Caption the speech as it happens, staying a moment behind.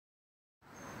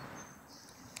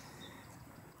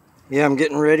Yeah, I'm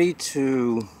getting ready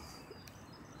to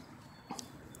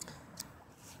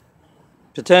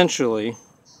potentially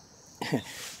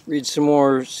read some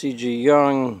more C.G.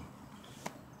 Jung,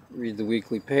 read the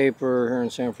weekly paper here in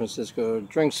San Francisco,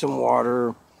 drink some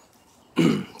water,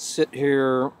 sit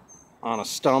here on a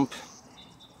stump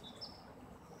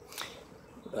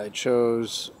that I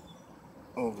chose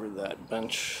over that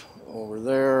bench over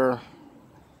there.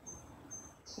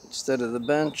 Instead of the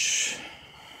bench,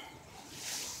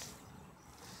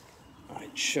 I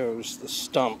chose the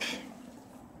stump.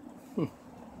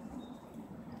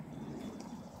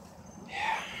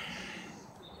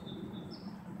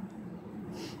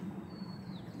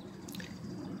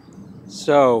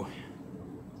 So,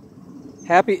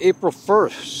 happy April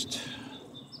 1st,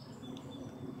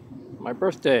 my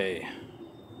birthday.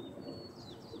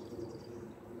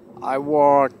 I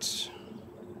walked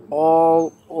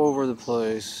all over the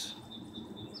place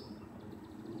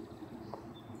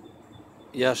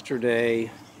yesterday.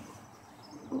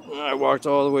 I walked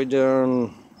all the way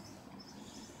down,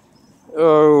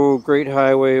 Great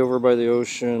Highway over by the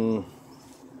ocean,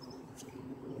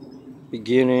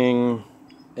 beginning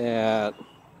at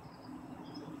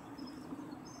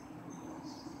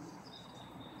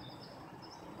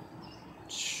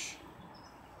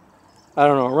I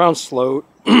don't know, around Sloat.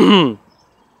 I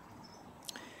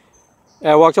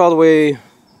walked all the way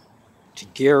to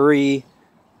Gary,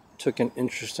 took an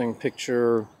interesting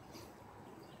picture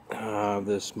of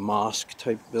this mosque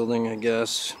type building, I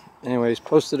guess. Anyways,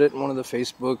 posted it in one of the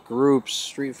Facebook groups,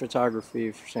 Street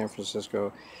Photography for San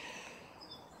Francisco.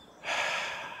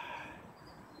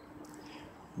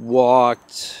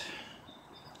 Walked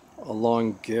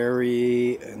along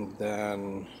Gary and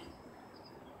then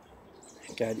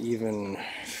got even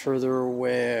further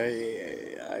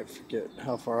away. I forget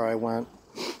how far I went.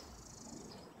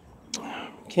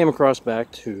 Came across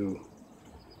back to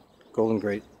Golden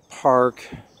Gate Park.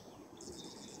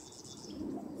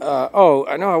 I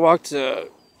know I walked right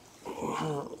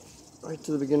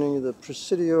to the beginning of the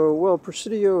Presidio. Well,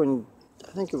 Presidio, and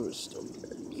I think it was still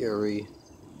Gary.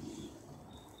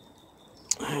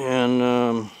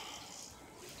 And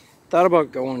thought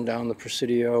about going down the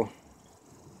Presidio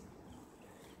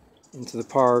into the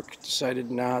park.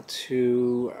 Decided not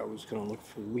to. I was going to look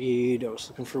for weed. I was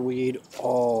looking for weed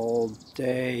all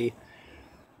day.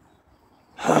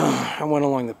 I went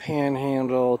along the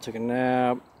Panhandle, took a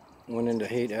nap, went into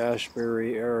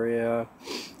Haight-Ashbury area,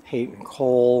 Haight and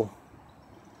Cole.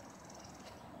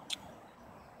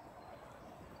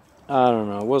 I don't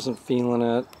know, wasn't feeling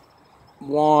it.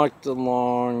 Walked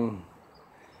along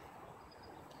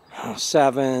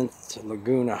 7th to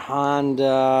Laguna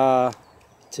Honda,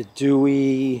 to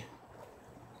Dewey,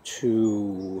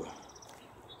 to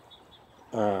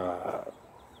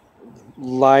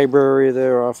library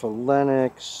there off of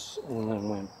Lenox, and then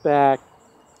went back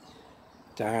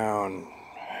down,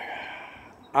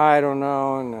 I don't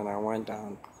know, and then I went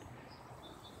down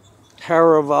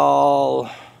Taraval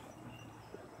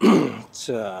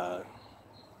to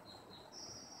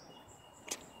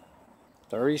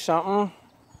 30 something.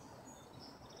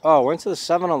 Went to the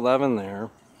 7-Eleven there.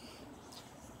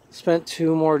 Spent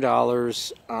 $2 more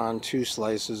on 2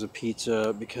 slices of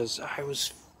pizza because I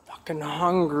was fucking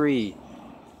hungry.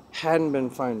 Hadn't been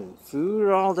finding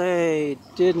food all day.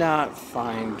 Did not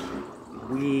find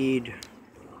weed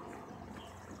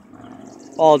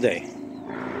all day.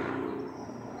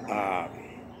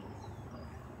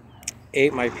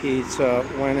 Ate my pizza,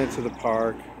 went into the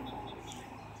park.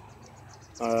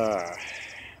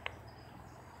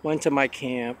 Went to my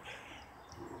camp.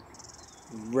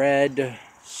 Read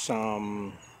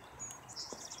some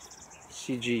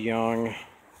C.G. Jung.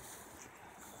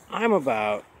 I'm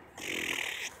about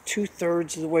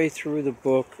 2/3 of the way through the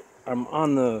book. I'm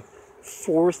on the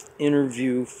 4th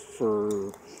interview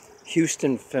for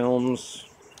Houston Films.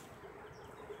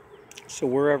 So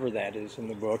wherever that is in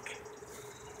the book.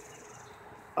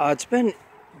 It's been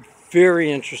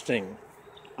very interesting.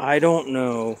 I don't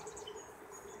know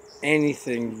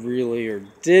anything really, or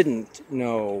didn't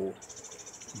know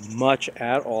much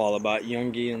at all about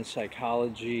Jungian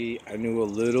psychology. I knew a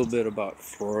little bit about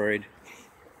Freud.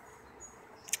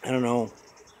 I don't know.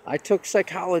 I took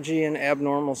psychology and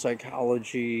abnormal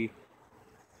psychology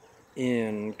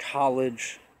in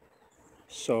college,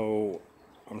 so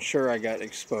I'm sure I got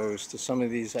exposed to some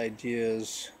of these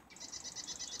ideas,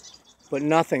 but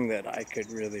nothing that I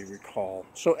could really recall.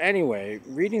 So anyway,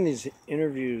 reading these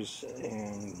interviews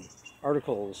and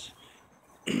articles,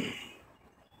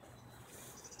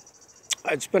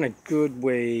 it's been a good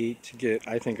way to get,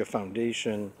 I think, a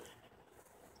foundation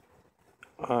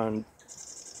on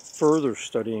further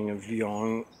studying of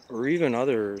Jung or even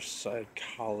other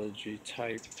psychology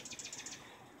type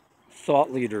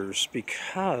thought leaders,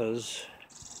 because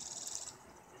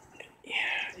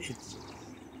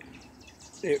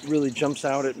it really jumps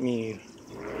out at me.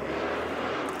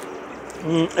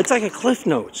 It's like a Cliff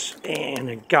Notes and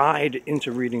a guide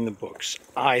into reading the books.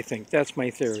 I think that's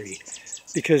my theory,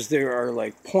 because there are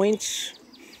like points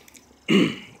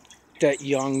that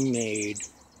Jung made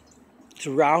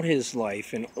throughout his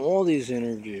life in all these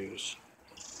interviews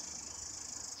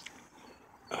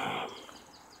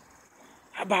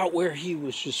about where he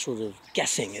was just sort of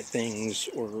guessing at things,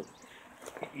 or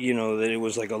that it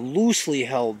was like a loosely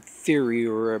held theory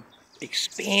or a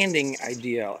expanding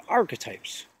idea,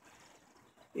 archetypes,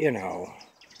 not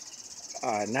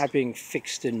being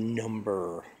fixed in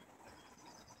number,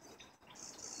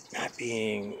 not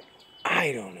being,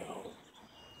 I don't know.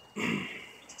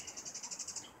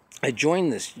 I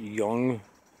joined this Jungian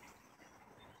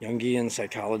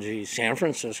psychology, San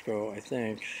Francisco, I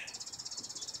think.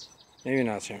 Maybe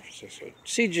not San Francisco.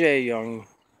 C.J. Jung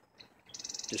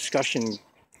discussion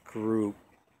group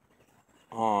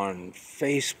on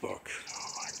Facebook.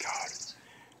 Oh my God.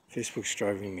 Facebook's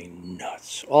driving me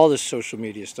nuts. All this social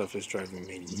media stuff is driving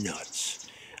me nuts.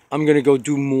 I'm going to go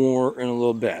do more in a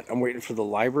little bit. I'm waiting for the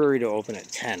library to open at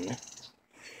 10.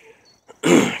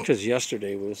 Because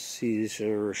yesterday was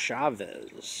Cesar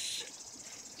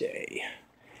Chavez Day.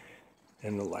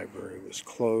 And the library was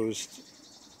closed.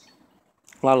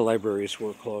 A lot of libraries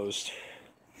were closed.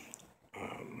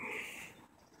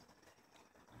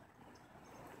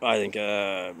 I think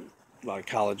a lot of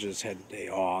colleges had a day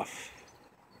off.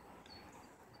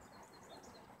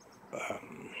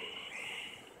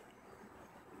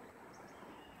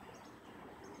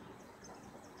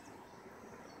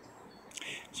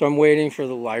 So I'm waiting for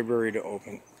the library to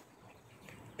open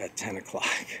at 10 o'clock.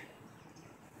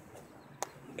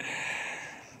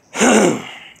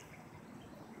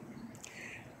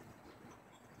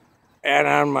 And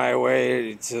on my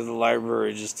way to the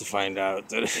library just to find out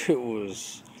that it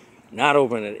was not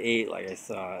open at 8 like I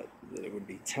thought, that it would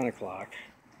be 10 o'clock.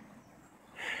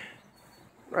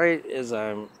 Right as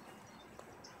I'm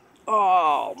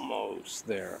almost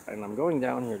there. And I'm going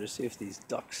down here to see if these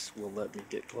ducks will let me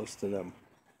get close to them.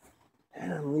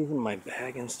 And I'm leaving my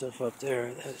bag and stuff up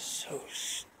there. That is so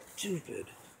stupid.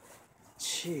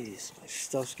 Jeez, my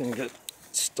stuff's gonna get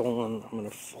stolen. I'm gonna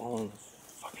fall in the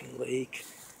fucking lake.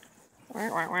 I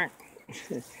don't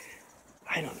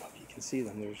know if you can see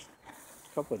them. There's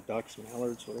a couple of ducks,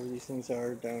 mallards, whatever these things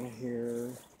are down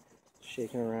here,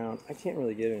 shaking around. I can't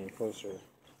really get any closer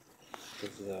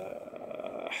because,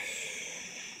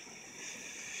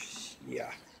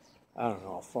 yeah, I don't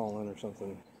know, I'll fall in or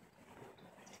something.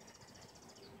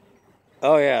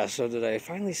 Oh yeah, so did I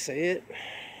finally say it?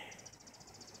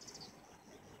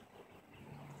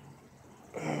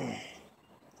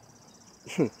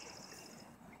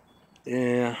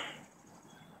 Yeah.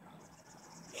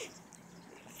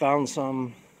 Found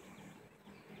some.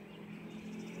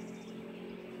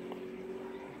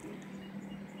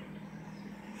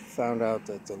 Found out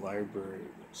that the library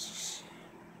was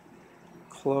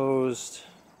closed.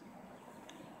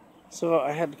 So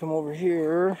I had to come over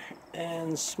here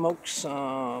and smoke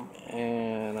some.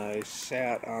 And I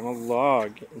sat on a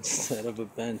log instead of a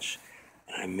bench.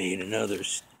 And I made another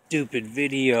stupid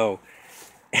video.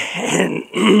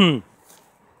 And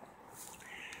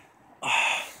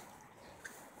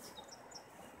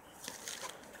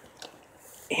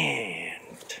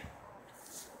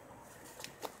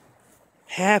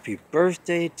happy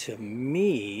birthday to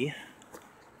me.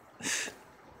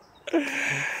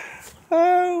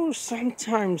 Oh,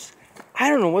 sometimes I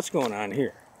don't know what's going on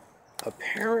here.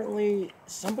 Apparently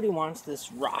somebody wants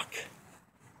this rock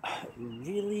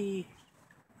really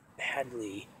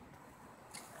badly.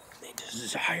 They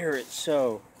desire it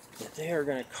so that they are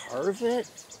going to carve it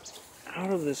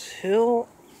out of this hill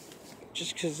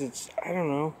just because it's, I don't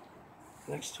know,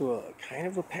 next to a kind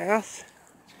of a path.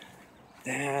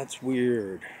 That's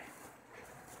weird.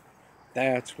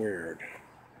 That's weird.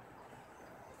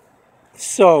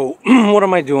 So, what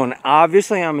am I doing?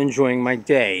 Obviously, I'm enjoying my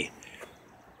day.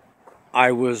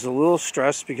 I was a little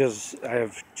stressed because I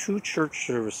have 2 church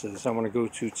services I want to go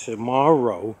to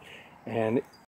tomorrow. And